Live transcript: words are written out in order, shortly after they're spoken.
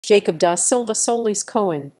Jacob da Silva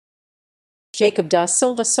Solis-Cohen. Jacob da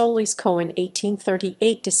Silva Solis-Cohen,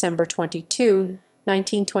 1838 December 22,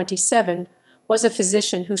 1927, was a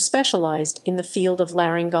physician who specialized in the field of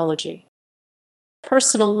laryngology.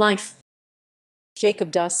 Personal life.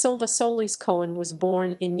 Jacob da Silva Solis-Cohen was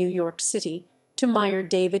born in New York City to Meyer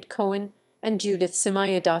David Cohen and Judith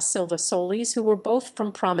Simaya da Silva Solis, who were both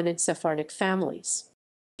from prominent Sephardic families.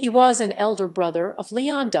 He was an elder brother of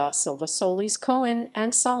Leon da Silva Solis-Cohen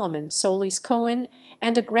and Solomon Solis-Cohen,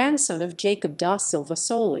 and a grandson of Jacob da Silva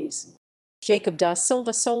Solis. Jacob da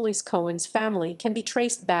Silva Solis-Cohen's family can be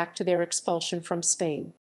traced back to their expulsion from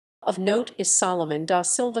Spain. Of note is Solomon da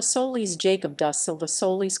Silva Solis, Jacob da Silva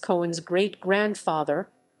Solis-Cohen's great-grandfather,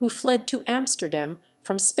 who fled to Amsterdam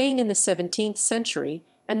from Spain in the 17th century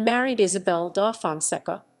and married Isabel da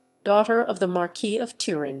Fonseca, daughter of the Marquis of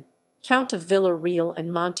Turin, Count of Villarreal and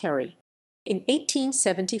Monterrey. In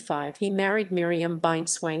 1875 he married Miriam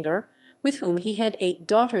Binswanger, with whom he had 8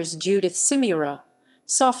 daughters: Judith Simira,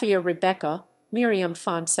 Sophia Rebecca, Miriam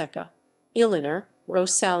Fonseca, Eleanor,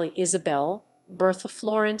 Rosalie Isabel, Bertha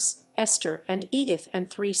Florence, Esther, and Edith, and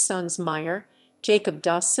 3 sons: Meyer, Jacob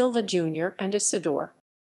da Silva Jr., and Isidore.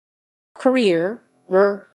 Career.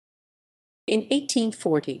 In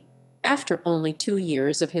 1840, after only 2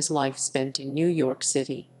 years of his life spent in New York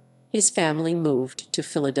City, his family moved to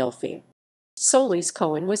Philadelphia.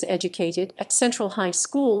 Solis-Cohen was educated at Central High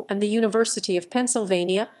School and the University of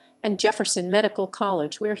Pennsylvania and Jefferson Medical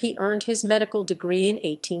College, where he earned his medical degree in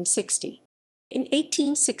 1860. In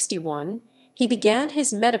 1861, he began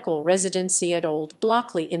his medical residency at Old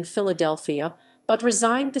Blockley in Philadelphia, but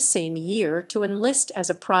resigned the same year to enlist as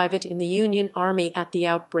a private in the Union Army at the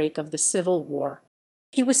outbreak of the Civil War.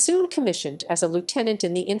 He was soon commissioned as a lieutenant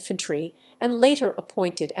in the infantry and later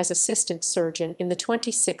appointed as assistant surgeon in the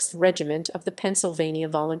 26th Regiment of the Pennsylvania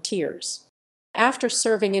Volunteers. After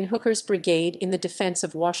serving in Hooker's brigade in the defense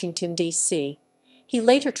of Washington, D.C., he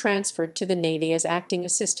later transferred to the Navy as acting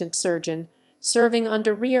assistant surgeon, serving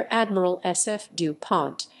under Rear Admiral S.F.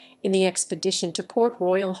 DuPont in the expedition to Port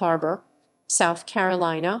Royal Harbor, South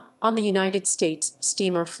Carolina, on the United States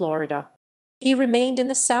steamer Florida. He remained in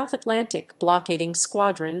the South Atlantic blockading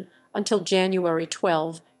squadron until January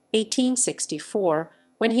 12, 1864,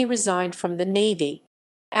 when he resigned from the Navy.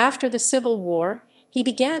 After the Civil War, he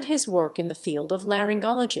began his work in the field of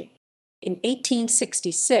laryngology. In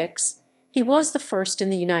 1866, he was the first in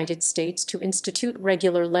the United States to institute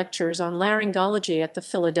regular lectures on laryngology at the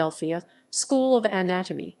Philadelphia School of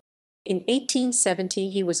Anatomy. In 1870,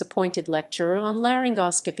 he was appointed lecturer on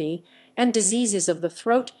laryngoscopy and diseases of the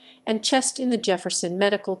throat and chest in the Jefferson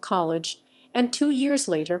Medical College, and 2 years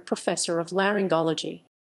later professor of laryngology.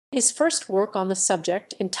 His first work on the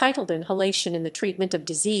subject, entitled Inhalation in the Treatment of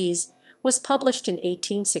Disease, was published in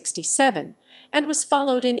 1867, and was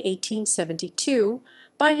followed in 1872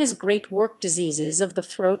 by his great work Diseases of the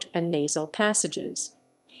Throat and Nasal Passages.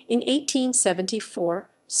 In 1874,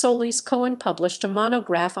 Solis-Cohen published a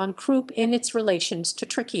monograph on croup in its relations to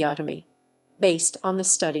tracheotomy, based on the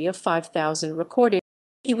study of 5,000 recorded.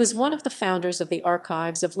 He was one of the founders of the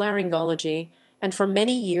Archives of Laryngology, and for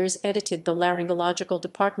many years edited the laryngological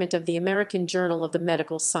department of the American Journal of the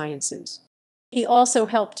Medical Sciences. He also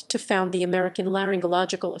helped to found the American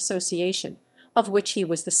Laryngological Association, of which he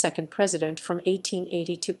was the second president from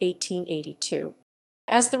 1880 to 1882.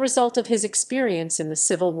 As the result of his experience in the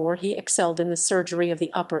Civil War, he excelled in the surgery of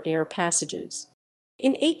the upper air passages.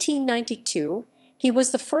 In 1892, he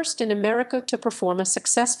was the first in America to perform a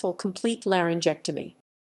successful complete laryngectomy.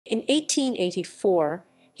 In 1884,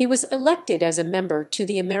 he was elected as a member to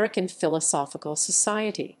the American Philosophical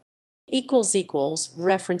Society.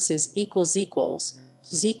 References